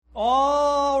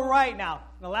All right, now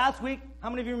last week, how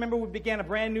many of you remember we began a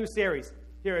brand new series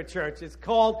here at church? It's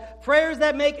called Prayers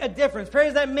That Make a Difference,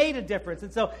 Prayers That Made a Difference.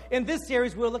 And so in this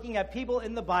series, we're looking at people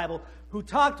in the Bible who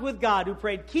talked with God, who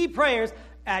prayed key prayers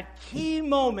at key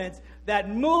moments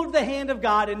that moved the hand of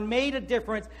God and made a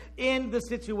difference in the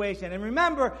situation. And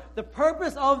remember, the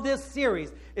purpose of this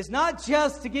series is not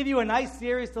just to give you a nice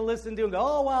series to listen to and go,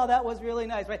 oh, wow, that was really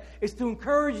nice, right? It's to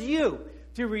encourage you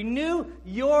to renew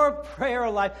your prayer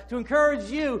life, to encourage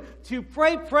you to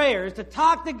pray prayers, to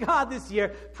talk to God this year,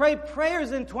 pray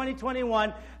prayers in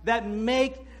 2021 that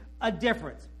make a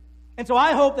difference. And so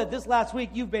I hope that this last week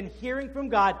you've been hearing from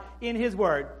God in His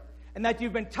Word, and that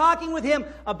you've been talking with Him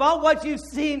about what you've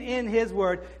seen in His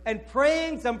Word, and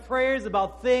praying some prayers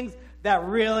about things that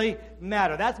really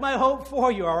matter. That's my hope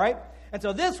for you, all right? And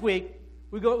so this week,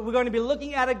 we're going to be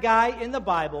looking at a guy in the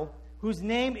Bible whose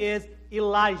name is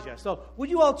Elijah. So would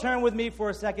you all turn with me for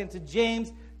a second to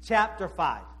James chapter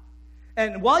 5.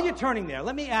 And while you're turning there,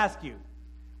 let me ask you,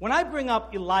 when I bring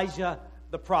up Elijah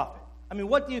the prophet,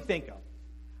 what do you think of?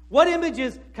 What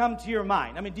images come to your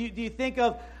mind? Do you think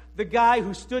of the guy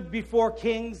who stood before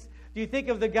kings? Do you think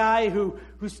of the guy who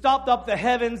stopped up the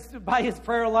heavens by his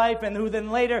prayer life and who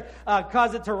then later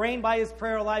caused it to rain by his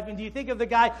prayer life? And do you think of the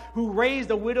guy who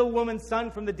raised a widow woman's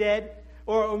son from the dead?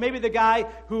 Or maybe the guy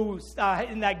who,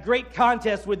 in that great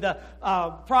contest with the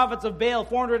prophets of Baal,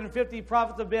 450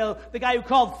 prophets of Baal, the guy who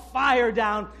called fire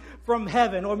down from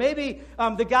heaven. Or maybe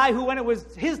the guy who, when it was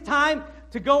his time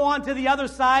to go on to the other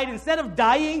side, instead of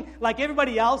dying like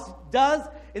everybody else does,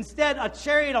 instead a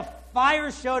chariot of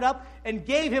fire showed up and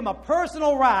gave him a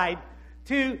personal ride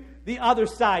to the other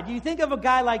side. Do you think of a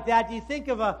guy like that? Do you think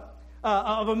of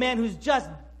a man who's just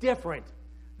different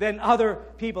than other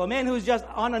people, a man who's just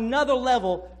on another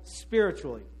level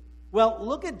spiritually? Well,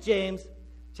 look at James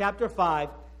chapter 5,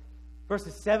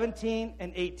 verses 17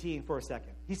 and 18 for a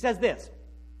second. He says this: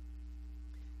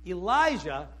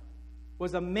 Elijah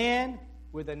was a man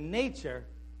with a nature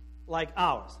like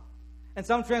ours. And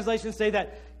some translations say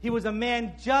that he was a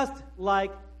man just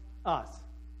like us.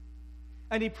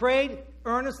 And he prayed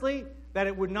earnestly that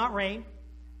it would not rain,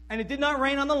 and it did not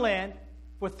rain on the land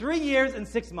for 3 years and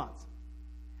 6 months.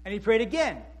 And he prayed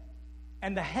again,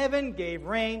 and the heaven gave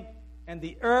rain, and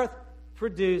the earth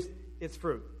produced its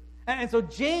fruit. And so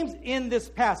James, in this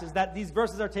passage that these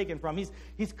verses are taken from,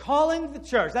 he's calling the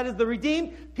church, that is the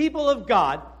redeemed people of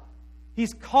God,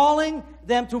 he's calling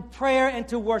them to prayer and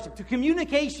to worship, to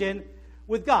communication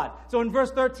with God. So in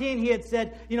verse 13, he had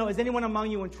said, is anyone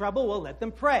among you in trouble? Well, let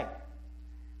them pray.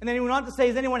 And then he went on to say,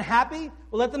 is anyone happy?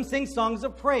 Well, let them sing songs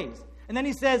of praise. And then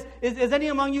he says, is any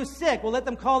among you sick? Well, let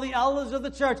them call the elders of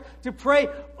the church to pray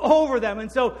over them.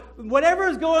 And so whatever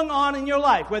is going on in your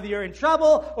life, whether you're in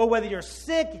trouble or whether you're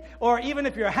sick or even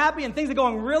if you're happy and things are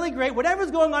going really great, whatever's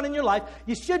going on in your life,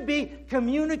 you should be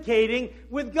communicating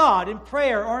with God in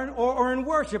prayer or in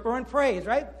worship or in praise,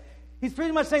 right? He's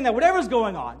pretty much saying that whatever's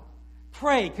going on,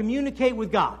 pray, communicate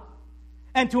with God.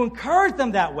 And to encourage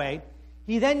them that way,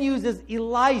 he then uses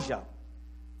Elijah,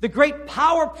 the great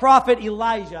power prophet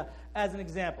Elijah, as an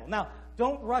example. Now,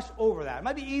 don't rush over that. It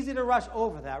might be easy to rush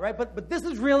over that, right? But this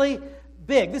is really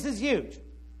big. This is huge.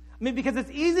 Because it's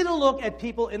easy to look at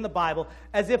people in the Bible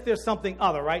as if there's something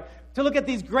other, right? To look at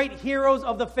these great heroes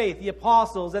of the faith, the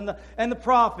apostles and the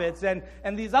prophets and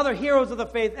these other heroes of the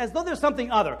faith as though there's something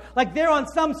other. Like they're on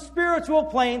some spiritual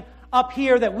plane up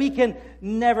here that we can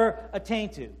never attain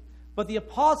to. But the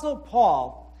apostle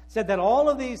Paul said that all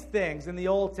of these things in the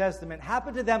Old Testament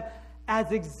happened to them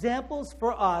as examples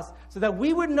for us so that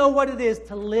we would know what it is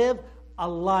to live a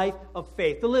life of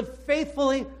faith, to live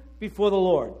faithfully before the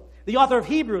Lord. The author of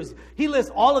Hebrews, he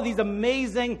lists all of these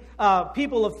amazing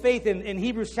people of faith in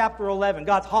Hebrews chapter 11,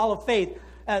 God's hall of faith,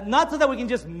 not so that we can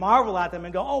just marvel at them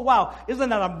and go, oh, wow, isn't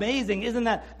that amazing? Isn't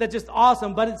that just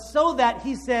awesome? But it's so that,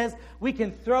 he says, we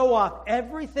can throw off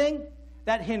everything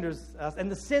that hinders us and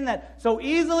the sin that so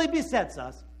easily besets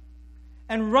us,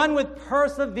 and run with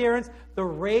perseverance the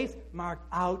race marked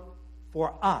out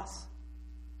for us,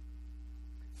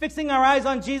 fixing our eyes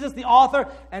on Jesus, the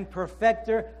author and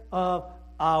perfecter of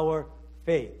our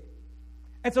faith.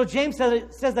 And so James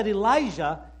says that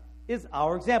Elijah is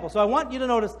our example. So I want you to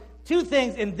notice two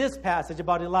things in this passage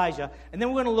about Elijah, and then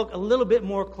we're going to look a little bit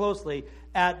more closely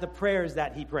at the prayers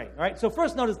that he prayed. All right. So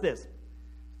first, notice this.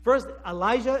 First,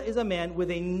 Elijah is a man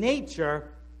with a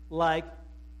nature like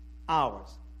ours.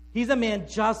 He's a man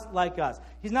just like us.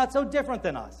 He's not so different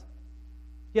than us.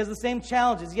 He has the same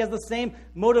challenges. He has the same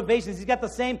motivations. He's got the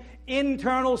same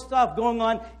internal stuff going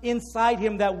on inside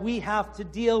him that we have to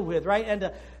deal with,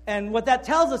 right? And what that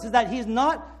tells us is that he's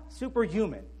not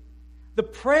superhuman. The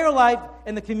prayer life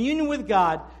and the communion with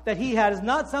God that he had is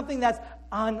not something that's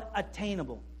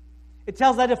unattainable. It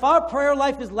tells that if our prayer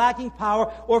life is lacking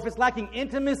power or if it's lacking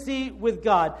intimacy with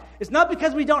God, it's not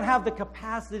because we don't have the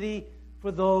capacity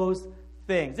for those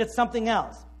things. It's something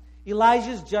else.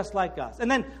 Elijah's just like us. And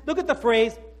then look at the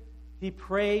phrase, he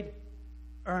prayed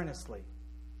earnestly.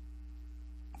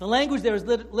 The language there is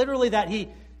literally that he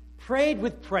prayed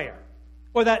with prayer,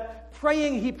 or that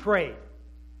praying he prayed.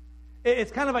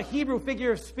 It's kind of a Hebrew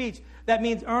figure of speech that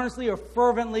means earnestly or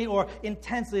fervently or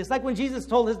intensely. It's like when Jesus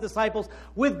told his disciples,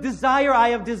 with desire I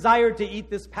have desired to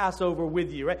eat this Passover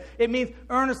with you. Right? It means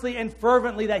earnestly and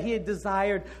fervently that he had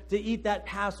desired to eat that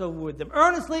Passover with them.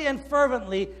 Earnestly and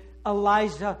fervently,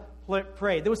 Elijah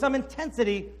prayed. There was some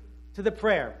intensity to the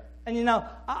prayer. And,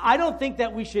 I don't think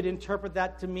that we should interpret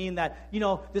that to mean that,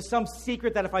 there's some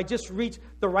secret that if I just reach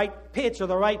the right pitch or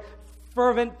the right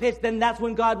fervent pitch, then that's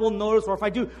when God will notice. Or if I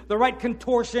do the right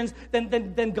contortions,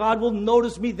 then God will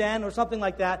notice me then, or something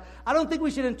like that. I don't think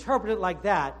we should interpret it like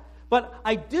that. But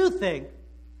I do think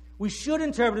we should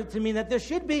interpret it to mean that there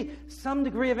should be some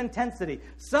degree of intensity,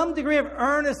 some degree of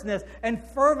earnestness and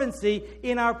fervency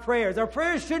in our prayers. Our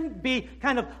prayers shouldn't be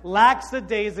kind of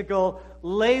lackadaisical,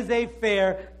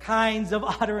 laissez-faire kinds of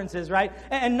utterances, right?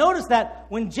 And notice that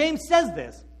when James says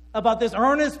this, about this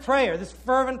earnest prayer, this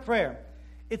fervent prayer,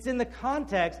 it's in the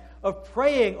context of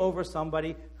praying over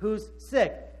somebody who's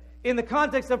sick, in the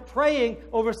context of praying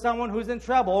over someone who's in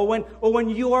trouble, or when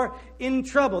you're in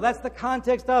trouble. That's the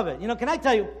context of it. Can I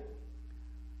tell you,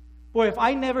 boy, if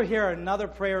I never hear another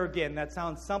prayer again that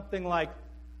sounds something like,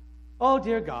 oh,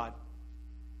 dear God,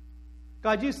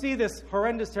 you see this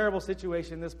horrendous, terrible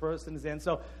situation this person is in,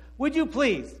 so would you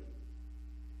please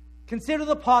consider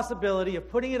the possibility of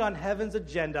putting it on heaven's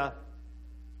agenda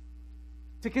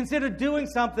to consider doing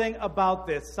something about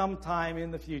this sometime in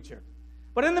the future.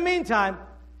 But in the meantime,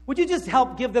 would you just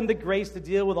help give them the grace to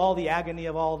deal with all the agony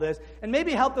of all this, and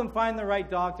maybe help them find the right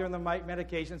doctor and the right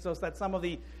medication so that some of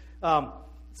the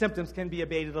symptoms can be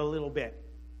abated a little bit?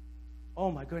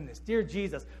 Oh my goodness, dear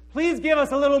Jesus, please give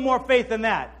us a little more faith than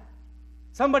that.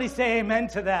 Somebody say amen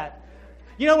to that.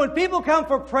 When people come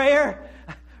for prayer,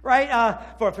 right,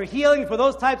 for healing, for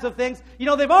those types of things, they've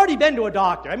already been to a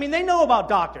doctor. I mean, they know about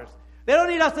doctors. They don't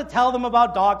need us to tell them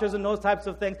about doctors and those types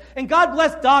of things. And God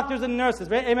bless doctors and nurses,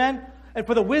 right? Amen? And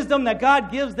for the wisdom that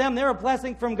God gives them, they're a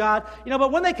blessing from God.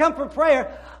 But when they come for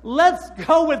prayer, let's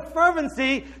go with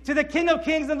fervency to the King of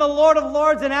Kings and the Lord of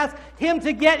Lords and ask Him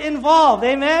to get involved.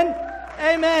 Amen?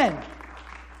 Amen.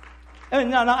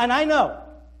 And I know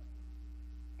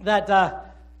that,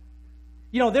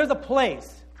 there's a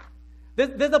place.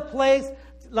 There's a place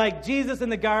like Jesus in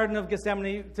the Garden of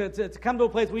Gethsemane to come to a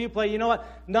place where you play,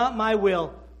 not my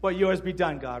will, but yours be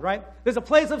done, God, right? There's a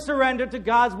place of surrender to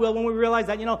God's will when we realize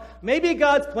that, maybe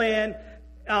God's plan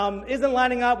isn't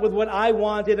lining up with what I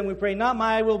wanted, and we pray, not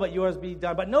my will, but yours be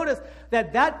done. But notice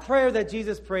that prayer that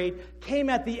Jesus prayed came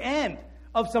at the end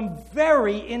of some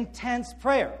very intense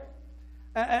prayer.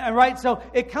 Right? So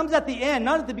it comes at the end,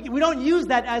 not at the beginning. We don't use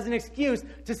that as an excuse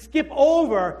to skip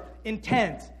over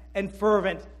intense and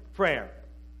fervent prayer.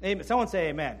 Amen. Someone say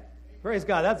amen. Praise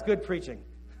God. That's good preaching.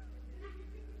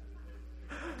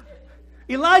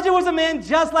 Elijah was a man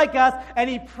just like us, and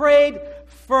he prayed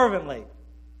fervently.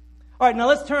 All right, now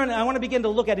let's turn. I want to begin to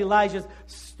look at Elijah's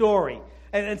story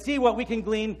and see what we can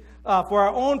glean for our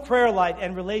own prayer life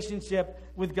and relationship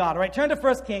with God. All right, turn to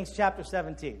 1 Kings chapter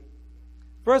 17.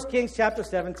 1 Kings chapter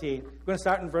 17. We're going to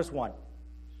start in verse 1.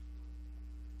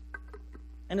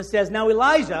 And it says, Now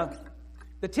Elijah,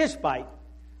 the Tishbite,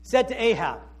 said to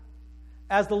Ahab,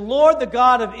 As the Lord, the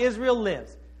God of Israel,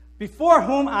 lives, before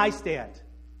whom I stand,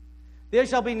 there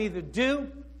shall be neither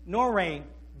dew nor rain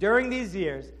during these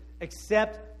years,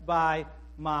 except by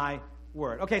my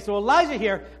word. Okay, so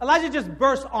Elijah just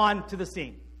bursts onto the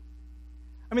scene.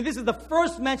 I mean, this is the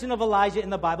first mention of Elijah in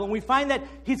the Bible, and we find that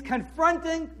he's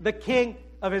confronting the king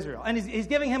of Israel. And he's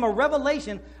giving him a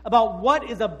revelation about what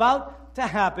is about to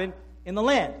happen in the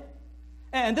land.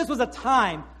 And this was a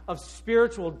time of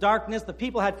spiritual darkness. The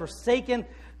people had forsaken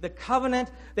the covenant.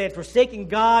 They had forsaken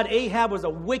God. Ahab was a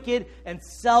wicked and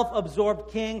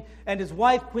self-absorbed king. And his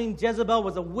wife, Queen Jezebel,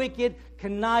 was a wicked,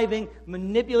 conniving,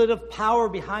 manipulative power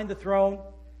behind the throne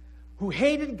who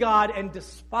hated God and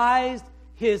despised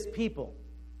his people.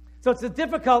 So it's a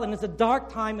difficult and it's a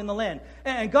dark time in the land.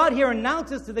 And God here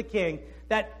announces to the king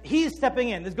that he's stepping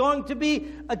in. There's going to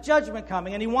be a judgment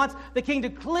coming. And he wants the king to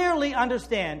clearly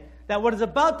understand that what is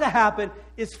about to happen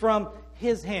is from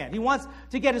his hand. He wants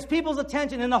to get his people's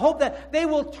attention in the hope that they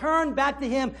will turn back to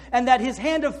him and that his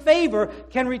hand of favor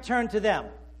can return to them.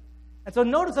 And so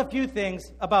notice a few things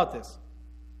about this.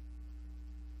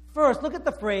 First, look at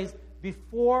the phrase,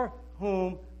 before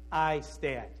whom I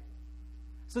stand.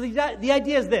 So the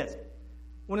idea is this.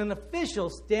 When an official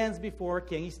stands before a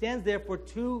king, he stands there for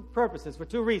two purposes, for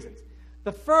two reasons.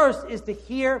 The first is to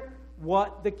hear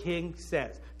what the king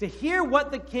says, to hear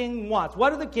what the king wants,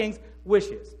 what are the king's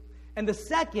wishes. And the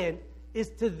second is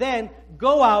to then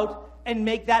go out and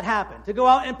make that happen, to go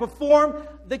out and perform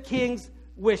the king's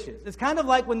wishes. It's kind of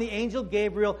like when the angel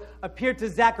Gabriel appeared to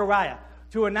Zechariah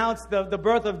to announce the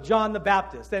birth of John the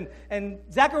Baptist. And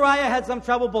Zechariah had some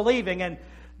trouble believing, and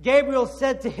Gabriel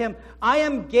said to him, I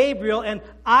am Gabriel, and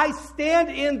I stand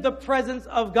in the presence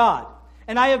of God.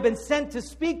 And I have been sent to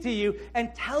speak to you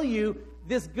and tell you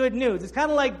this good news. It's kind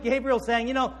of like Gabriel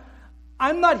saying,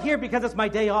 I'm not here because it's my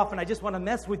day off and I just want to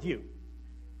mess with you.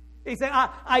 He said,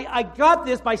 I got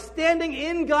this by standing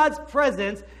in God's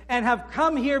presence and have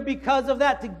come here because of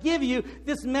that, to give you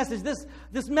this message.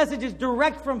 This message is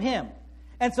direct from him.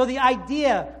 And so the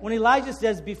idea, when Elijah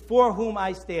says, before whom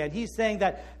I stand, he's saying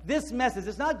that this message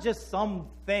is not just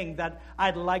something that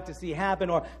I'd like to see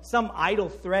happen or some idle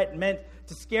threat meant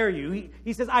to scare you.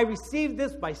 He says, I received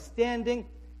this by standing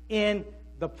in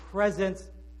the presence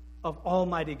of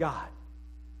Almighty God.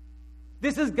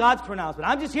 This is God's pronouncement.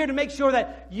 I'm just here to make sure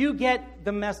that you get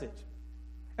the message.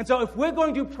 And so if we're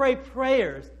going to pray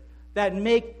prayers that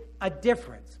make a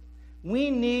difference, we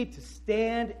need to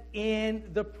stand in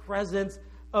the presence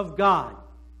of God.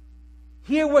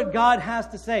 Hear what God has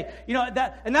to say.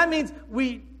 That means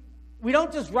we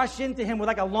don't just rush into him with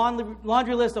like a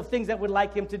laundry list of things that we'd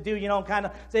like him to do, kind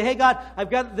of say, hey, God, I've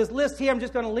got this list here. I'm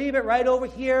just going to leave it right over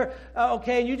here.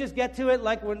 Okay, and you just get to it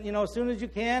like when, as soon as you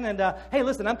can. And, hey,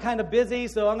 listen, I'm kind of busy,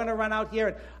 so I'm going to run out here.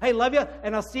 And, hey, love you,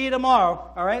 and I'll see you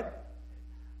tomorrow, all right?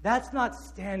 That's not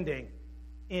standing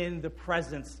in the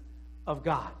presence of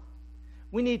God.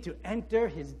 We need to enter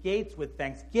his gates with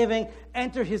thanksgiving,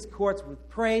 enter his courts with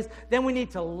praise. Then we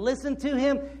need to listen to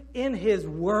him in his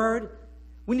word.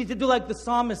 We need to do like the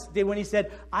psalmist did when he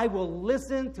said, I will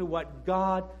listen to what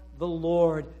God the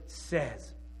Lord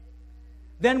says.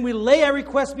 Then we lay our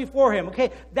requests before him.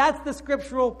 Okay, that's the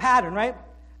scriptural pattern, right?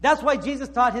 That's why Jesus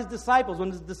taught his disciples.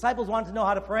 When his disciples wanted to know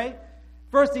how to pray,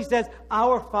 first he says,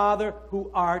 Our Father who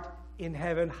art in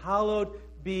heaven, hallowed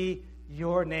be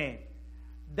your name.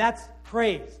 That's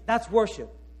praise. That's worship.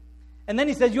 And then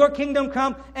he says, your kingdom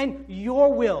come and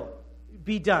your will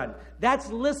be done. That's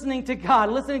listening to God,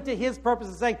 listening to his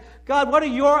purposes, saying, God, what are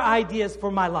your ideas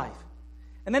for my life?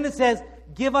 And then it says,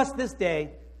 give us this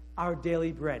day our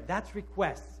daily bread. That's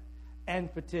requests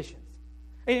and petitions.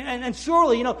 And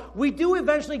surely, we do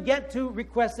eventually get to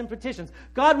requests and petitions.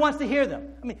 God wants to hear them.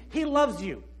 I mean, he loves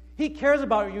you. He cares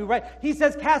about you, right? He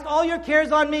says, cast all your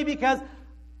cares on me because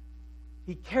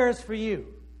he cares for you.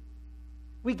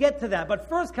 We get to that. But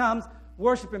first comes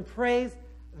worship and praise,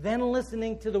 then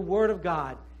listening to the word of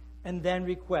God, and then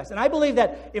request. And I believe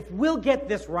that if we'll get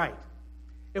this right,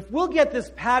 if we'll get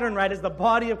this pattern right as the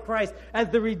body of Christ, as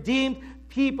the redeemed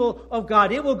people of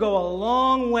God, it will go a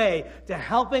long way to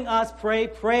helping us pray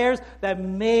prayers that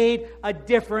made a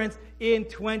difference in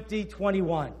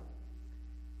 2021.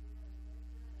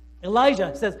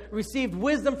 Elijah says, received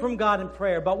wisdom from God in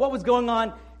prayer about what was going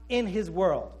on in his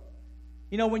world.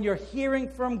 When you're hearing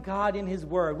from God in his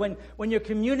word, when you're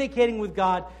communicating with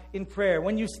God in prayer,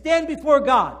 when you stand before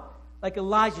God, like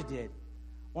Elijah did,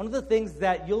 one of the things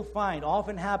that you'll find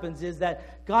often happens is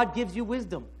that God gives you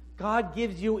wisdom. God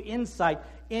gives you insight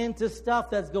into stuff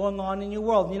that's going on in your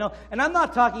world. And I'm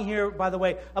not talking here, by the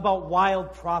way, about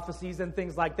wild prophecies and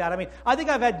things like that. I mean, I think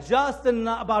I've had just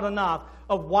about enough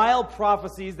of wild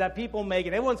prophecies that people make,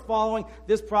 and everyone's following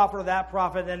this prophet or that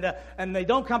prophet, and they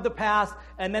don't come to pass,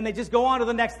 and then they just go on to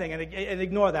the next thing and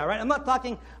ignore that, right? I'm not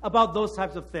talking about those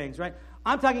types of things, right?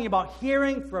 I'm talking about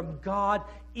hearing from God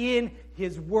in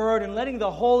his word and letting the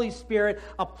Holy Spirit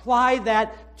apply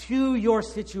that to your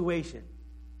situation.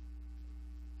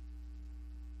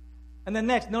 And then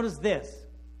next, notice this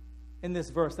in this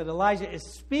verse, that Elijah is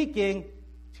speaking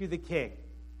to the king.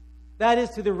 That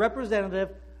is, to the representative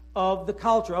of the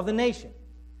culture, of the nation.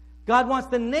 God wants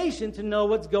the nation to know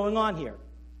what's going on here.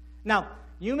 Now,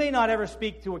 you may not ever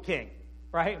speak to a king,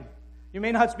 right? You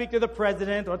may not speak to the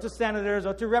president or to senators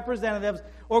or to representatives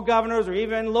or governors or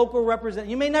even local representatives.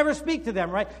 You may never speak to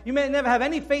them, right? You may never have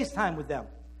any FaceTime with them.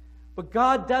 But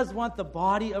God does want the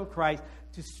body of Christ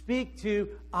to speak to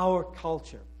our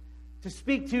culture, to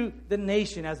speak to the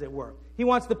nation, as it were. He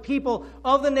wants the people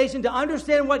of the nation to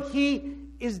understand what He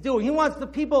is doing. He wants the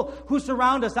people who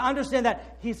surround us to understand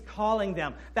that He's calling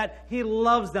them, that He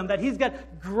loves them, that He's got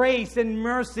grace and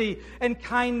mercy and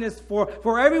kindness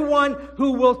for everyone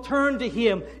who will turn to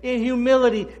Him in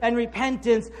humility and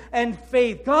repentance and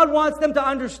faith. God wants them to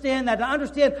understand that, to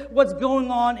understand what's going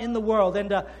on in the world.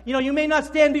 And, you may not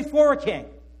stand before a king,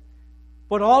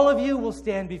 but all of you will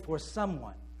stand before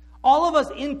someone. All of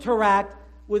us interact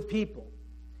with people.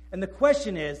 And the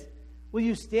question is, will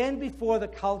you stand before the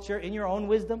culture in your own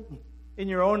wisdom, in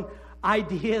your own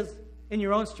ideas, in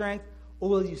your own strength? Or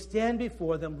will you stand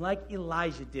before them like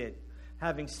Elijah did,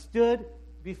 having stood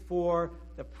before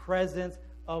the presence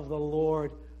of the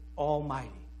Lord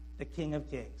Almighty, the King of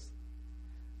Kings?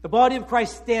 The body of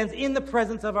Christ stands in the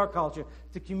presence of our culture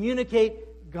to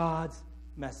communicate God's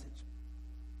message.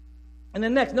 And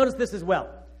then next, notice this as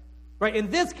well. Right? In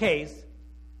this case,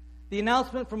 the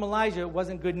announcement from Elijah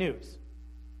wasn't good news.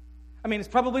 I mean, it's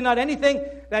probably not anything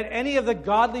that any of the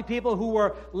godly people who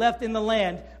were left in the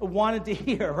land wanted to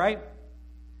hear, right?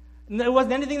 It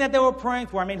wasn't anything that they were praying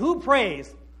for. I mean, who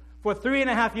prays for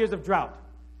 3.5 years of drought?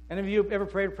 Any of you ever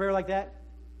prayed a prayer like that?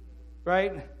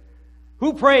 Right?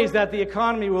 Who prays that the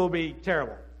economy will be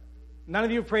terrible? None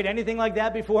of you have prayed anything like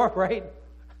that before, right?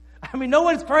 I mean, no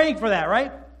one's praying for that,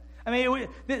 right? I mean,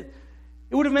 it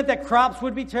would have meant that crops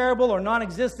would be terrible or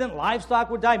non-existent, livestock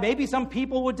would die, maybe some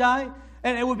people would die.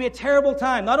 And it would be a terrible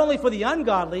time, not only for the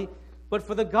ungodly, but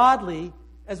for the godly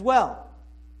as well.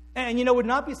 And would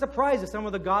not be surprised if some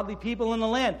of the godly people in the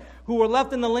land who were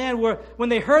left in the land were, when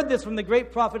they heard this from the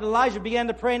great prophet Elijah, began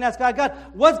to pray and ask God,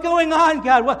 what's going on,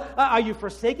 God? What, are you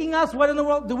forsaking us? What in the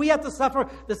world? Do we have to suffer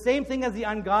the same thing as the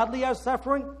ungodly are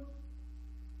suffering?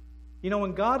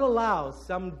 When God allows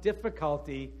some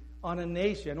difficulty on a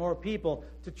nation or a people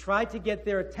to try to get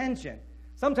their attention,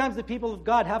 sometimes the people of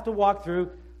God have to walk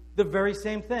through the very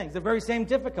same things, the very same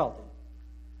difficulty.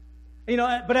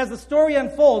 But as the story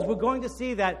unfolds, we're going to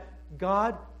see that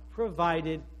God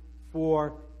provided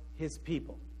for His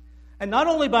people. And not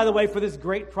only, by the way, for this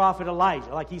great prophet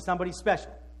Elijah, like he's somebody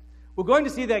special. We're going to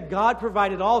see that God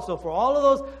provided also for all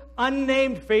of those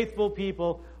unnamed faithful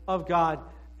people of God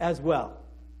as well.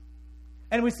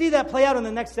 And we see that play out in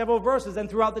the next several verses and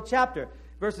throughout the chapter.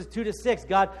 Verses 2 to 6,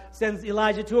 God sends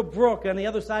Elijah to a brook on the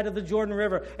other side of the Jordan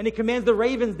River, and He commands the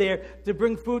ravens there to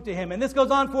bring food to him. And this goes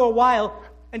on for a while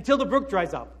until the brook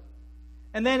dries up.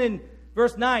 And then in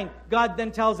verse 9, God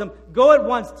then tells him, go at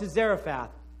once to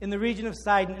Zarephath in the region of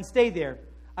Sidon and stay there.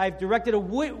 I've directed a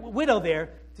widow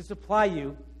there to supply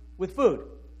you with food.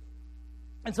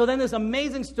 And so then this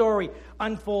amazing story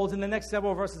unfolds in the next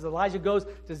several verses. Elijah goes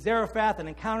to Zarephath and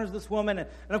encounters this woman. And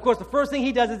of course, the first thing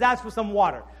he does is ask for some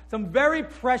water, some very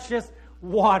precious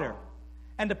water,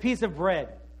 and a piece of bread.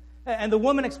 And the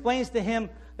woman explains to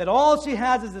him that all she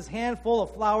has is this handful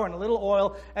of flour and a little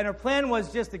oil, and her plan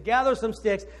was just to gather some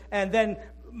sticks and then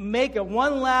make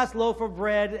one last loaf of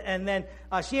bread, and then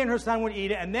she and her son would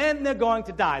eat it, and then they're going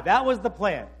to die. That was the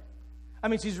plan. I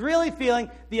mean, she's really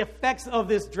feeling the effects of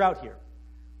this drought here.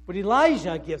 But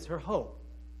Elijah gives her hope.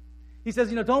 He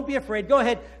says, don't be afraid. Go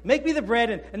ahead, make me the bread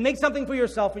and make something for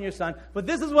yourself and your son. But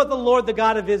this is what the Lord, the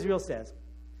God of Israel, says.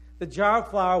 The jar of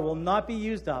flour will not be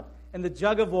used up, and the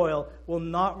jug of oil will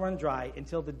not run dry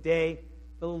until the day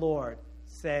the Lord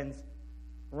sends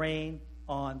rain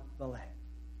on the land.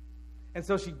 And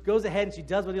so she goes ahead and she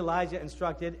does what Elijah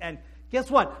instructed. And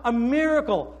guess what? A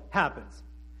miracle happens.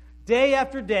 Day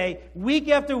after day, week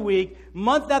after week,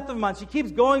 month after month, she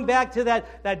keeps going back to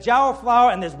that jar of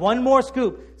flour, and there's one more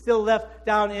scoop still left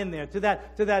down in there, to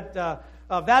that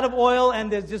vat of oil,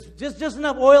 and there's just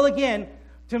enough oil again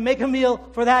to make a meal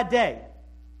for that day.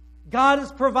 God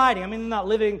is providing. I mean, they're not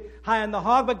living high on the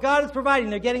hog, but God is providing.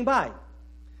 They're getting by.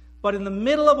 But in the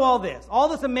middle of all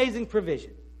this amazing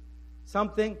provision,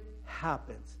 something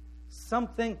happens.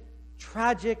 Something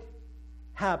tragic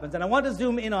happens. And I want to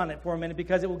zoom in on it for a minute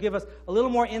because it will give us a little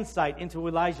more insight into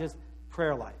Elijah's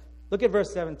prayer life. Look at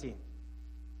verse 17.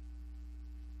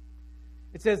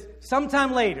 It says,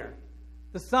 sometime later,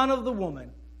 the son of the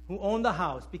woman who owned the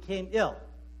house became ill.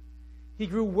 He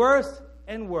grew worse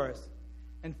and worse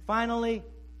and finally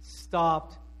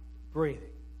stopped breathing.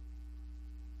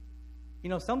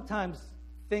 Sometimes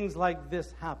things like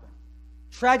this happen.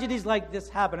 Tragedies like this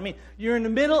happen. I mean, you're in the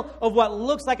middle of what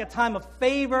looks like a time of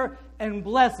favor and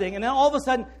blessing, and then all of a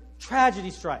sudden,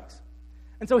 tragedy strikes.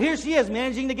 And so here she is,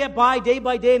 managing to get by day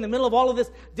by day in the middle of all of this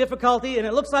difficulty, and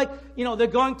it looks like, they're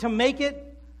going to make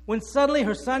it, when suddenly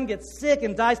her son gets sick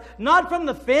and dies, not from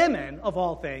the famine, of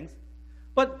all things,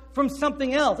 but from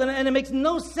something else. And it makes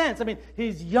no sense. I mean,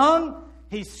 he's young,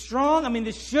 he's strong. I mean,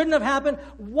 this shouldn't have happened.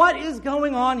 What is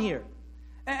going on here?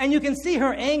 And you can see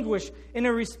her anguish in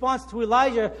her response to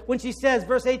Elijah when she says,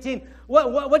 verse 18,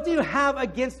 what do you have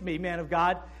against me, man of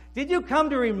God? Did you come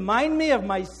to remind me of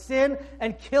my sin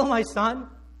and kill my son?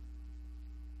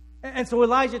 And so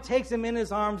Elijah takes him in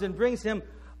his arms and brings him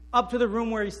up to the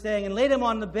room where he's staying and laid him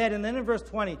on the bed. And then in verse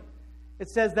 20, it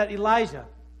says that Elijah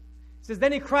says,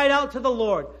 then he cried out to the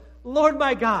Lord, Lord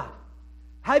my God,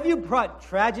 have you brought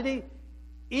tragedy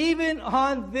even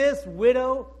on this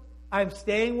widow I'm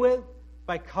staying with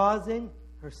by causing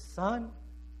her son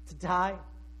to die?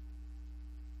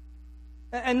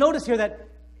 And notice here that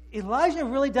Elijah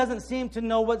really doesn't seem to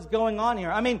know what's going on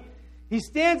here. I mean, he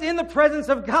stands in the presence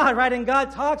of God, right? And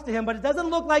God talks to him, but it doesn't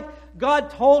look like God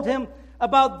told him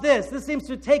about this. This seems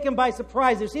to take him by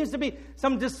surprise. There seems to be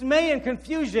some dismay and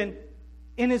confusion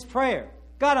in his prayer.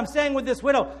 God, I'm staying with this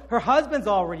widow. Her husband's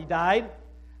already died.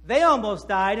 They almost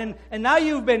died. And now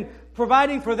you've been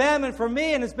providing for them and for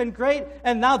me, and it's been great.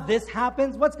 And now this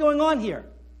happens. What's going on here?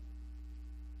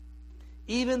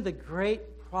 Even the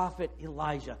great prophet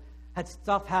Elijah had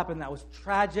stuff happen that was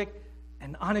tragic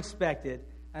and unexpected,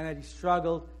 and that he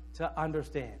struggled to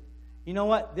understand. You know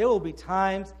what? There will be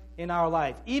times in our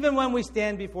life, even when we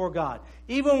stand before God,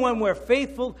 even when we're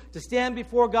faithful to stand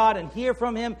before God and hear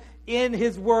from Him in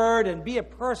His Word and be a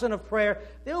person of prayer,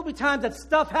 there will be times that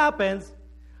stuff happens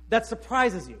that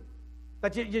surprises you,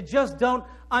 that you just don't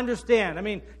understand. I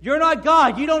mean, you're not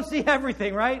God. You don't see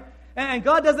everything, right? And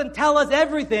God doesn't tell us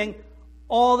everything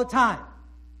all the time.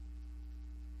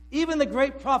 Even the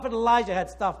great prophet Elijah had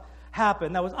stuff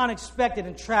happen that was unexpected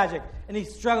and tragic, and he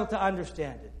struggled to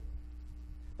understand it.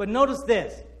 But notice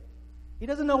this. He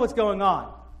doesn't know what's going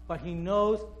on, but he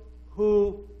knows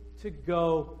who to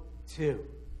go to.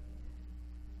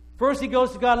 First, he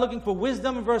goes to God looking for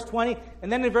wisdom in verse 20,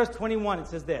 and then in verse 21 it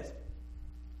says this. It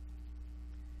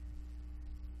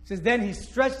says, then he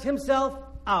stretched himself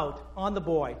out on the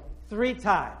boy 3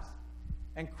 times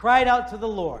and cried out to the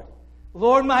Lord,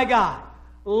 Lord my God,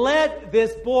 let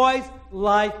this boy's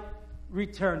life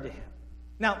return to him.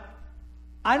 Now,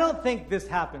 I don't think this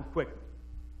happened quickly.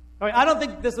 All right, I don't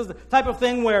think this is the type of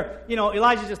thing where,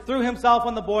 Elijah just threw himself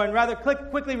on the boy and rather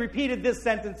quickly repeated this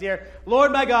sentence here,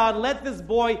 Lord my God, let this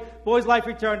boy's life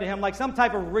return to him, like some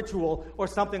type of ritual or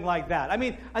something like that. I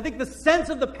mean, I think the sense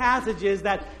of the passage is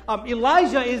that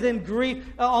Elijah is in grief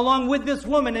along with this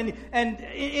woman, and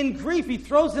in grief he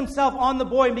throws himself on the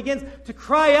boy and begins to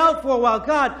cry out for a while,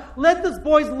 God, let this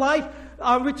boy's life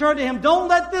return to him. Don't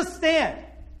let this stand.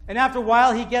 And after a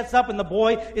while, he gets up and the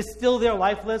boy is still there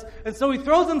lifeless. And so he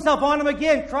throws himself on him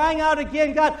again, crying out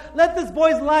again, God, let this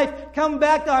boy's life come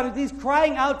back to him. He's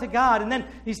crying out to God. And then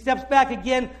he steps back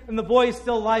again and the boy is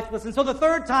still lifeless. And so the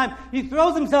third time, he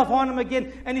throws himself on him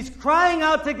again and he's crying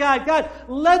out to God, God,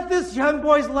 let this young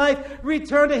boy's life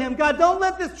return to him. God, don't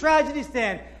let this tragedy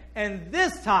stand. And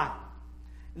this time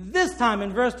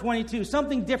in verse 22,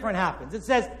 something different happens. It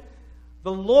says,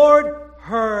 the Lord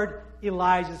heard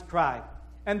Elijah's cry.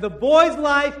 And the boy's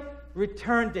life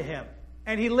returned to him,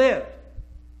 and he lived.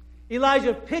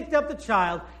 Elijah picked up the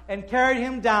child and carried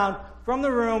him down from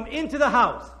the room into the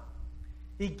house.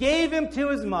 He gave him to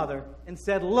his mother and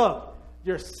said, look,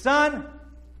 your son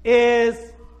is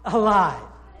alive.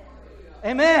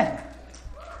 Amen.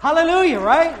 Hallelujah,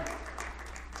 right?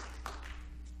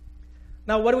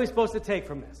 Now, what are we supposed to take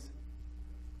from this?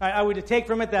 Are we to take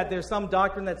from it that there's some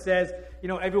doctrine that says,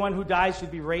 everyone who dies should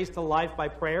be raised to life by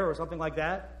prayer or something like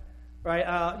that? Right?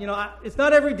 It's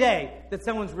not every day that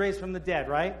someone's raised from the dead,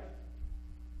 right?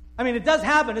 I mean, it does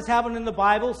happen. It's happened in the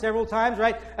Bible several times,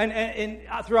 right? And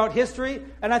throughout history.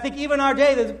 And I think even our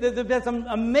day, there's been some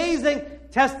amazing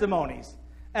testimonies.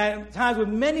 And times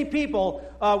when many people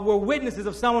were witnesses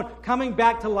of someone coming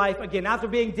back to life again after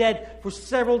being dead for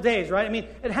several days, right? I mean,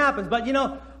 it happens. But,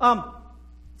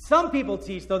 some people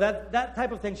teach, though, that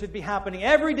type of thing should be happening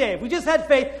every day. If we just had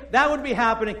faith, that would be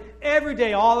happening every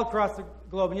day all across the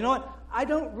globe. And you know what? I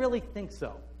don't really think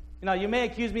so. You may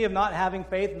accuse me of not having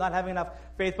faith, not having enough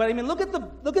faith, but I mean, look at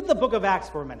the book of Acts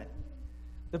for a minute.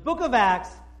 The book of Acts,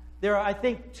 there are, I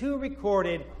think, 2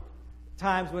 recorded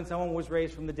times when someone was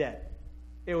raised from the dead.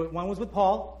 One was with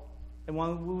Paul, and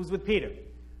one was with Peter.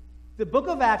 The book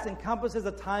of Acts encompasses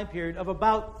a time period of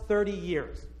about 30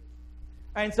 years.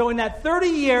 And so in that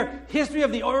 30-year history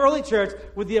of the early church,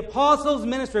 with the apostles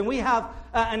ministering, we have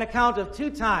an account of 2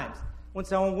 times when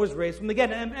someone was raised from the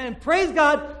dead. And praise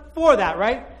God for that,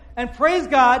 right? And praise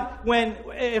God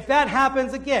if that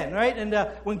happens again, right? And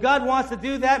when God wants to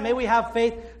do that, may we have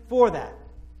faith for that.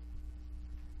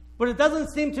 But it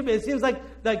doesn't seem to be. It seems like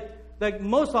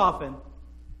most often,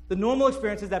 the normal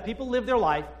experience is that people live their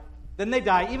life, then they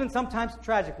die, even sometimes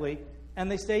tragically, and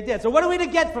they stay dead. So what are we to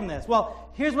get from this? Well,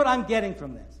 here's what I'm getting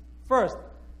from this. First,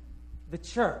 the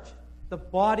church, the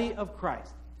body of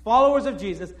Christ, followers of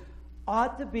Jesus,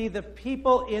 ought to be the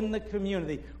people in the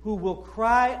community who will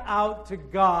cry out to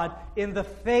God in the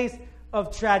face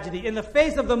of tragedy, in the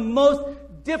face of the most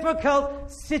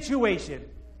difficult situation.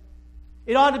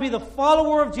 It ought to be the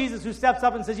follower of Jesus who steps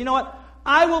up and says, you know what?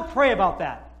 I will pray about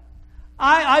that.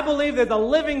 I believe there's a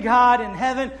living God in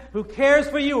heaven who cares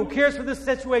for you, who cares for this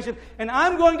situation, and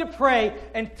I'm going to pray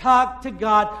and talk to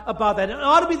God about that. It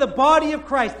ought to be the body of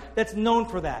Christ that's known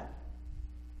for that.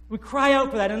 We cry out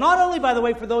for that. And not only, by the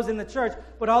way, for those in the church,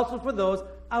 but also for those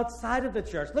outside of the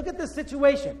church. Look at this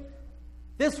situation.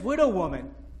 This widow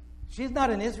woman, she's not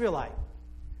an Israelite.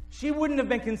 She wouldn't have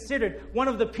been considered one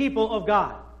of the people of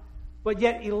God. But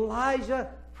yet Elijah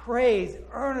prays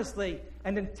earnestly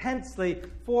and intensely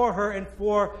for her and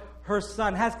for her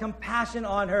son, has compassion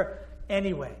on her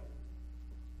anyway.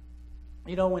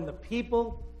 You know, when the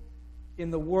people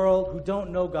in the world who don't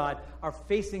know God are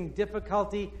facing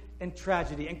difficulty and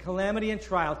tragedy and calamity and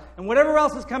trials and whatever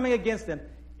else is coming against them,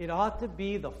 it ought to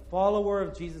be the follower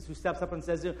of Jesus who steps up and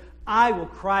says, I will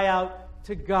cry out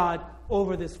to God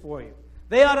over this for you.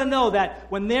 They ought to know that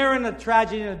when they're in a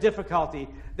tragedy and a difficulty,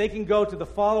 they can go to the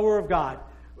follower of God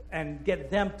and get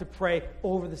them to pray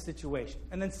over the situation.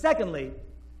 And then secondly,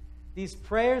 these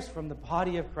prayers from the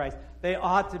body of Christ, they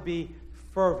ought to be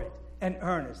fervent and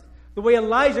earnest. The way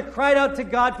Elijah cried out to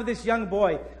God for this young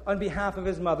boy on behalf of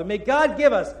his mother. May God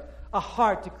give us a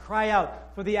heart to cry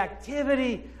out for the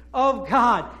activity of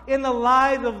God in the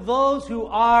lives of those who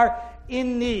are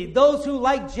in need. Those who,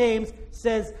 like James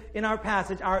says in our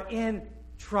passage, are in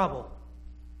trouble.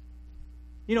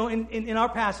 You know, in our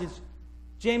passage,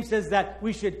 James says that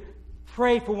we should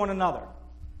pray for one another.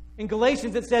 In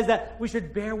Galatians, it says that we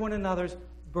should bear one another's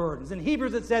burdens. In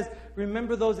Hebrews, it says,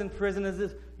 remember those in prison as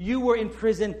if you were in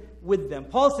prison with them.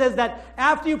 Paul says that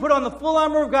after you put on the full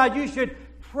armor of God, you should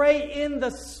pray in the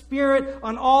Spirit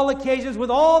on all occasions with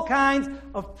all kinds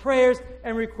of prayers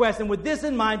and requests. And with this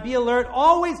in mind, be alert.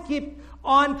 Always keep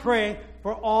on praying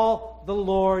for all the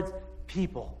Lord's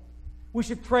people. We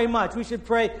should pray much. We should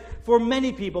pray for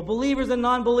many people, believers and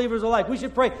non-believers alike. We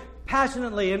should pray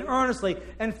passionately and earnestly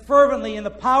and fervently in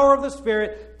the power of the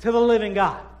Spirit to the living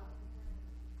God.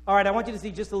 All right, I want you to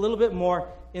see just a little bit more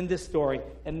in this story,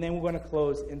 and then we're going to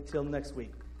close until next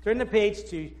week. Turn the page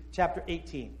to chapter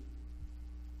 18.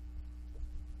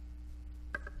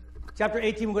 Chapter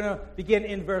 18, we're going to begin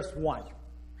in verse 1.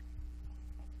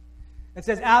 It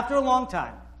says, after a long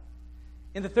time,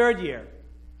 in the 3rd year,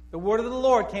 the word of the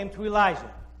Lord came to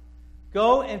Elijah.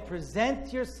 Go and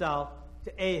present yourself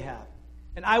to Ahab,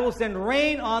 and I will send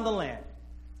rain on the land.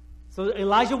 So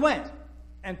Elijah went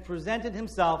and presented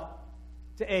himself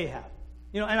to Ahab.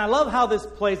 You know, and I love how this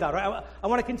plays out. Right? I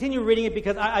want to continue reading it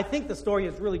because I think the story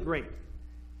is really great.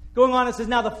 Going on, it says,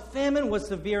 now the famine was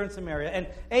severe in Samaria, and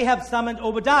Ahab summoned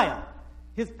Obadiah,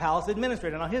 his palace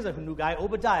administrator. Now here's a new guy,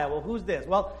 Obadiah. Well, who's this?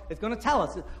 Well, it's going to tell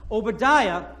us.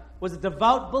 Obadiah was a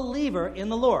devout believer in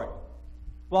the Lord.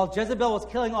 While Jezebel was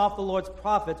killing off the Lord's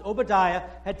prophets, Obadiah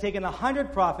had taken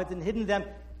 100 prophets and hidden them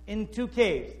in 2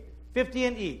 caves, 50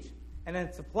 in each, and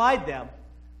then supplied them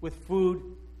with food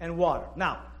and water.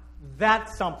 Now,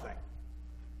 that's something.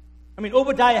 I mean,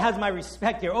 Obadiah has my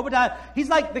respect here. Obadiah, he's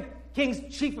like the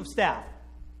king's chief of staff.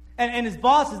 And his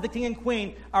bosses, the king and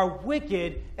queen, are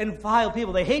wicked and vile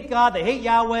people. They hate God, they hate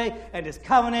Yahweh and his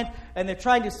covenant, and they're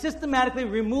trying to systematically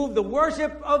remove the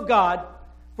worship of God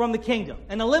from the kingdom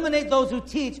and eliminate those who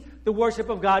teach the worship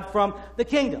of God from the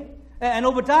kingdom. And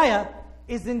Obadiah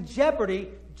is in jeopardy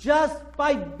just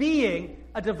by being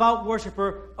a devout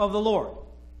worshiper of the Lord.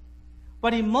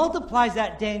 But he multiplies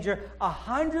that danger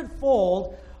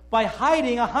 100-fold by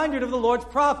hiding 100 of the Lord's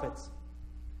prophets.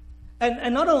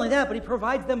 And not only that, but he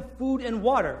provides them food and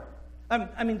water.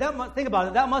 I mean, think about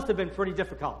it. That must have been pretty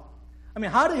difficult. I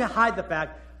mean, how do you hide the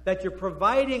fact that you're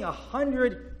providing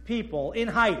 100 people in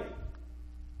hiding?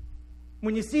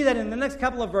 When you see that in the next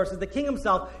couple of verses, the king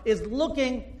himself is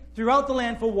looking throughout the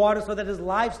land for water so that his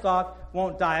livestock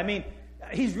won't die. I mean,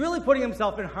 he's really putting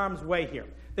himself in harm's way here.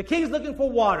 The king's looking for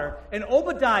water, and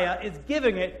Obadiah is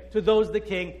giving it to those the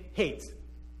king hates.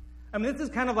 I mean, this is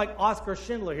kind of like Oskar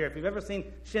Schindler here, if you've ever seen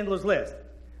Schindler's List.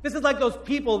 This is like those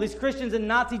people, these Christians in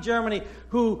Nazi Germany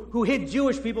who hid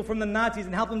Jewish people from the Nazis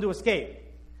and helped them to escape.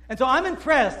 And so I'm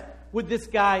impressed with this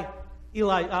guy,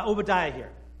 Obadiah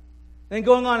here. And then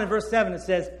going on in verse 7, it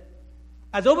says,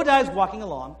 as Obadiah is walking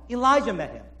along, Elijah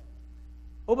met him.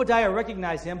 Obadiah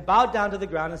recognized him, bowed down to the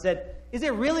ground, and said, is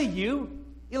it really you,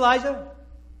 Elijah?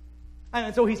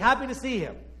 And so he's happy to see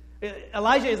him.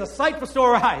 Elijah is a sight for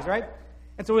sore eyes, right?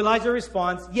 And so Elijah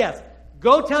responds, yes,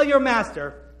 go tell your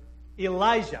master,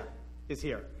 Elijah is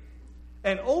here.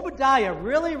 And Obadiah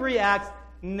really reacts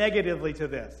negatively to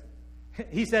this.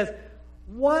 He says,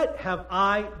 what have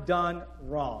I done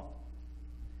wrong,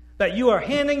 that you are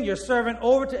handing your servant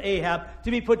over to Ahab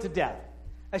to be put to death?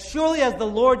 As surely as the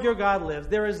Lord your God lives,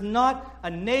 there is not a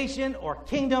nation or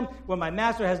kingdom where my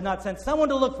master has not sent someone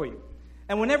to look for you.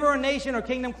 And whenever a nation or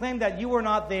kingdom claimed that you were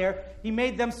not there, he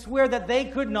made them swear that they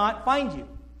could not find you.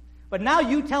 But now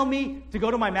you tell me to go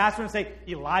to my master and say,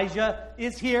 Elijah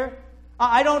is here?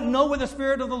 I don't know where the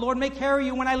Spirit of the Lord may carry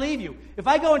you when I leave you. If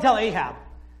I go and tell Ahab,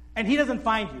 and he doesn't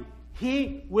find you,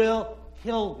 he will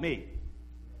kill me.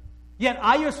 Yet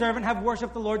I, your servant, have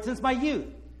worshipped the Lord since my youth.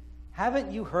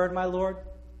 Haven't you heard, my Lord,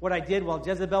 what I did while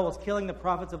Jezebel was killing the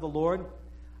prophets of the Lord?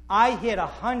 I hid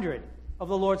 100 of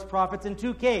the Lord's prophets in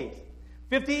 2 caves,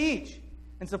 50 each,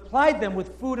 and supplied them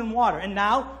with food and water. And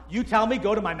now you tell me,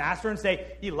 go to my master and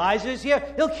say, Elijah is here?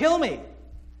 He'll kill me.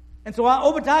 And so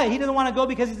Obadiah, he doesn't want to go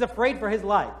because he's afraid for his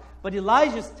life. But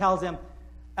Elijah tells him,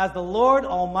 as the Lord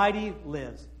Almighty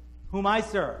lives, whom I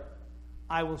serve,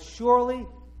 I will surely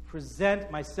present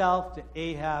myself to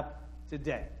Ahab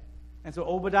today. And so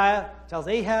Obadiah tells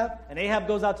Ahab, and Ahab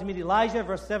goes out to meet Elijah,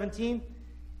 verse 17.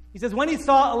 He says, when he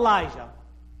saw Elijah,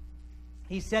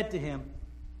 he said to him,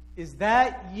 is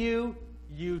that you,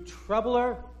 you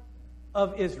troubler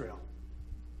of Israel?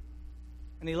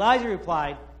 And Elijah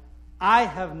replied, I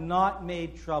have not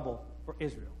made trouble for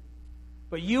Israel,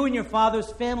 but you and your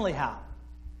father's family have.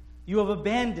 You have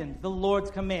abandoned the Lord's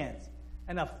commands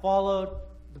and have followed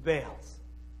the Baals.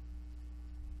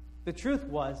 The truth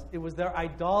was, it was their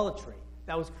idolatry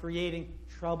that was creating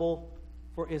trouble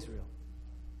for Israel.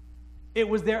 It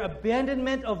was their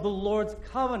abandonment of the Lord's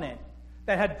covenant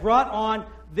that had brought on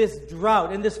this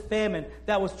drought and this famine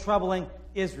that was troubling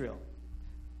Israel.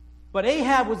 But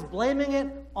Ahab was blaming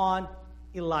it on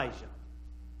Elijah.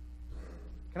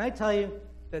 Can I tell you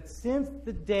that since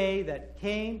the day that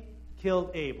Cain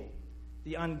killed Abel,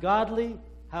 the ungodly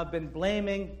have been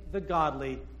blaming the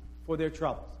godly for their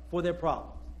troubles, for their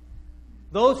problems.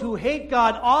 Those who hate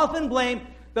God often blame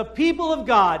the people of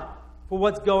God for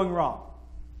what's going wrong.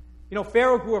 You know,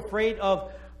 Pharaoh grew afraid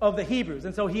of the Hebrews,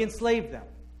 and so he enslaved them.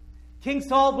 King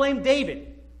Saul blamed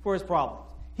David for his problems.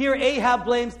 Here Ahab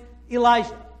blames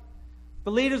Elijah.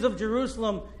 The leaders of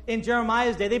Jerusalem in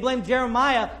Jeremiah's day, they blamed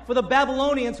Jeremiah for the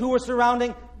Babylonians who were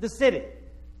surrounding the city.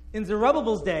 In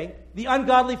Zerubbabel's day, the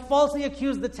ungodly falsely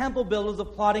accused the temple builders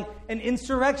of plotting an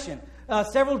insurrection.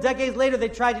 Several decades later, they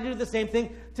tried to do the same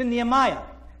thing to Nehemiah.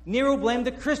 Nero blamed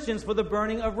the Christians for the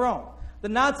burning of Rome. The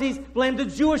Nazis blamed the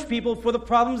Jewish people for the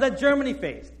problems that Germany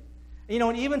faced. You know,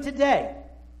 and even today,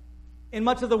 in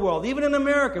much of the world, even in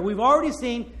America, we've already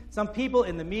seen some people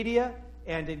in the media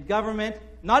and in government,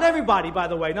 not everybody, by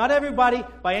the way, not everybody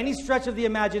by any stretch of the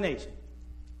imagination,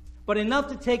 but enough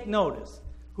to take notice,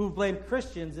 who've blamed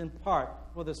Christians in part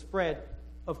for the spread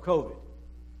of COVID.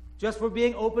 Just for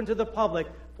being open to the public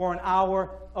for an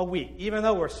hour a week, even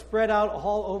though we're spread out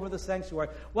all over the sanctuary.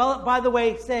 Well, by the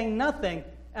way, saying nothing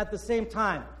at the same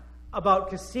time about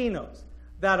casinos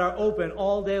that are open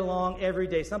all day long, every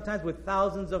day, sometimes with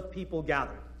thousands of people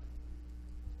gathered.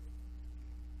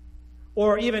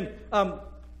 Or even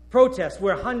protests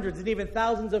where hundreds and even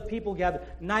thousands of people gather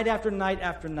night after night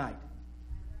after night.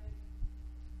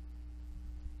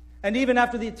 And even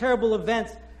after the terrible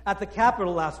events at the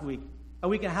Capitol last week, a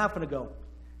week and a half ago,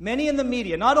 many in the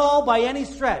media, not all by any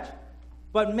stretch,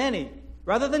 but many,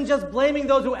 rather than just blaming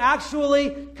those who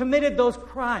actually committed those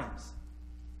crimes,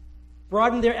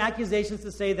 broadened their accusations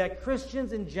to say that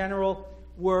Christians in general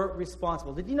were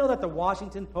responsible. Did you know that the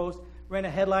Washington Post ran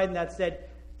a headline that said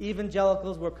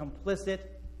evangelicals were complicit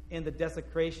in the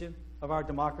desecration of our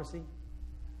democracy?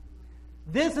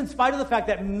 This in spite of the fact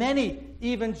that many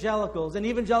evangelicals and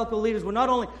evangelical leaders were not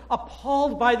only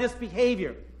appalled by this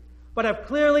behavior, but have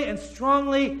clearly and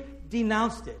strongly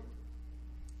denounced it.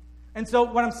 And so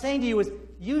what I'm saying to you is,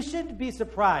 you shouldn't be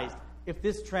surprised if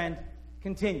this trend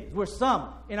continues, where some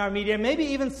in our media, maybe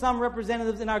even some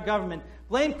representatives in our government,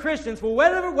 blame Christians for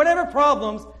whatever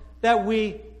problems that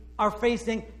we are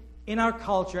facing in our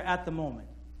culture at the moment.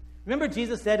 Remember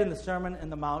Jesus said in the Sermon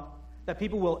on the Mount that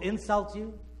people will insult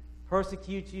you,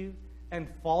 persecute you, and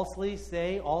falsely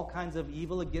say all kinds of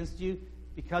evil against you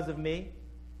because of me?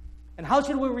 And how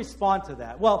should we respond to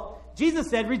that? Well, Jesus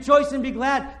said, rejoice and be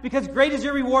glad, because great is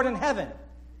your reward in heaven.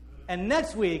 And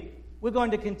next week, we're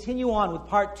going to continue on with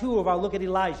part 2 of our look at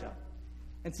Elijah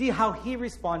and see how he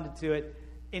responded to it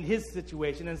in his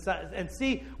situation and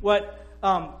see what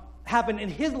happened in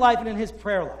his life and in his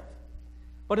prayer life.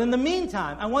 But in the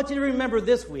meantime, I want you to remember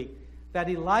this week that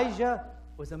Elijah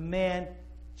was a man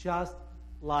just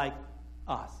like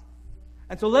us.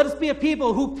 And so let us be a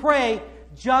people who pray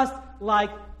just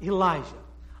like Elijah.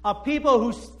 A people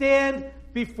who stand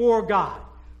before God,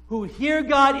 who hear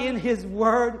God in His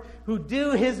Word, who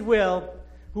do His will,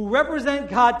 who represent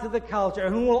God to the culture,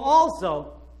 and who will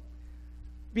also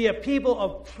be a people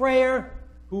of prayer,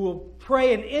 who will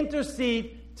pray and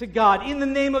intercede to God in the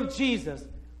name of Jesus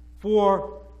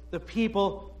for the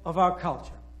people of our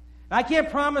culture. And I can't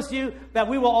promise you that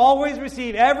we will always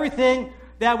receive everything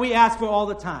that we ask for all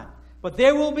the time. But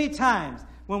there will be times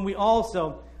when we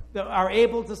also are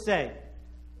able to say,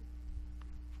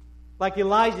 like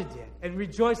Elijah did, and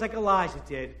rejoice like Elijah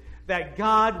did, that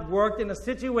God worked in a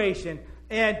situation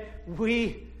and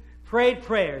we prayed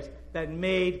prayers that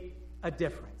made a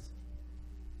difference.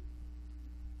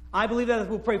 I believe that if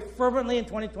we'll pray fervently in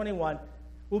 2021,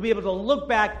 we'll be able to look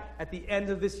back at the end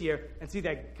of this year and see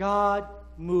that God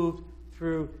moved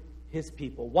through His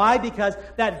people. Why? Because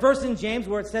that verse in James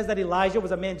where it says that Elijah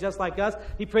was a man just like us,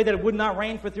 he prayed that it would not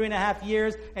rain for 3.5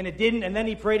 years, and it didn't, and then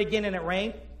he prayed again and it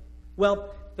rained.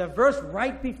 Well, the verse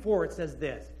right before it says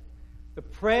this: the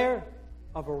prayer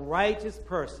of a righteous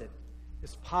person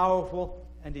is powerful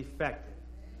and effective.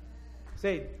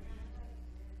 Say,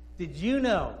 did you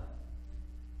know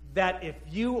that if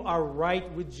you are right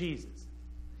with Jesus,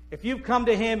 if you've come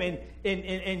to Him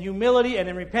in humility and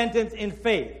in repentance, in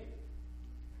faith,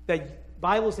 that the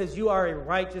Bible says you are a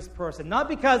righteous person? Not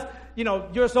because,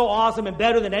 you're so awesome and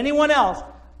better than anyone else,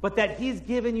 but that He's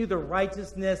given you the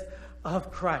righteousness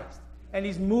of Christ. And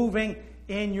He's moving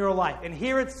in your life. And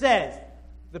here it says,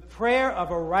 the prayer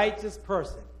of a righteous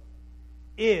person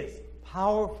is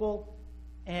powerful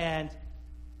and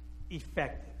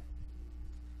effective.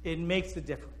 It makes a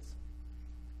difference.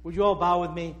 Would you all bow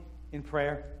with me in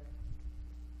prayer?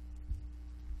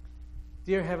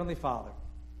 Dear Heavenly Father,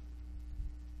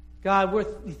 God,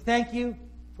 we thank You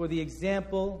for the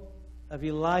example of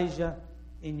Elijah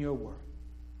in Your Word.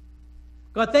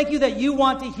 God, thank You that You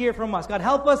want to hear from us. God,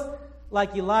 help us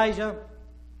like Elijah.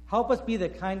 Help us be the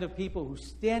kind of people who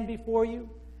stand before You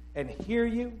and hear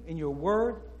You in Your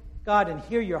Word, God, and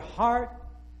hear Your heart.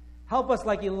 Help us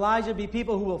like Elijah be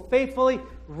people who will faithfully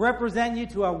represent You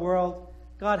to our world.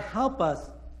 God, help us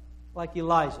like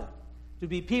Elijah to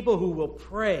be people who will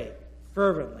pray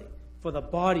fervently for the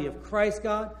body of Christ,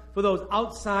 God, for those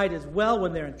outside as well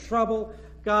when they're in trouble,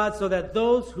 God, so that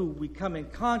those who we come in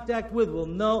contact with will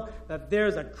know that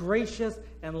there's a gracious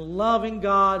and loving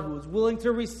God who is willing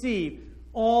to receive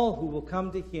all who will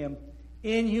come to Him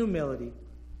in humility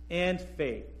and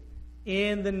faith.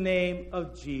 In the name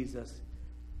of Jesus,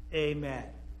 amen.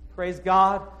 Praise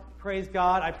God. Praise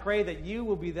God. I pray that you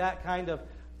will be that kind of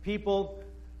people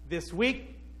this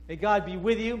week. May God be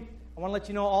with you. I want to let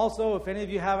you know also, if any of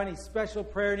you have any special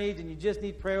prayer needs and you just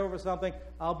need prayer over something,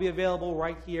 I'll be available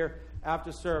right here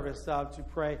after service to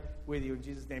pray with you in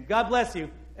Jesus' name. God bless you.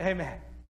 Amen.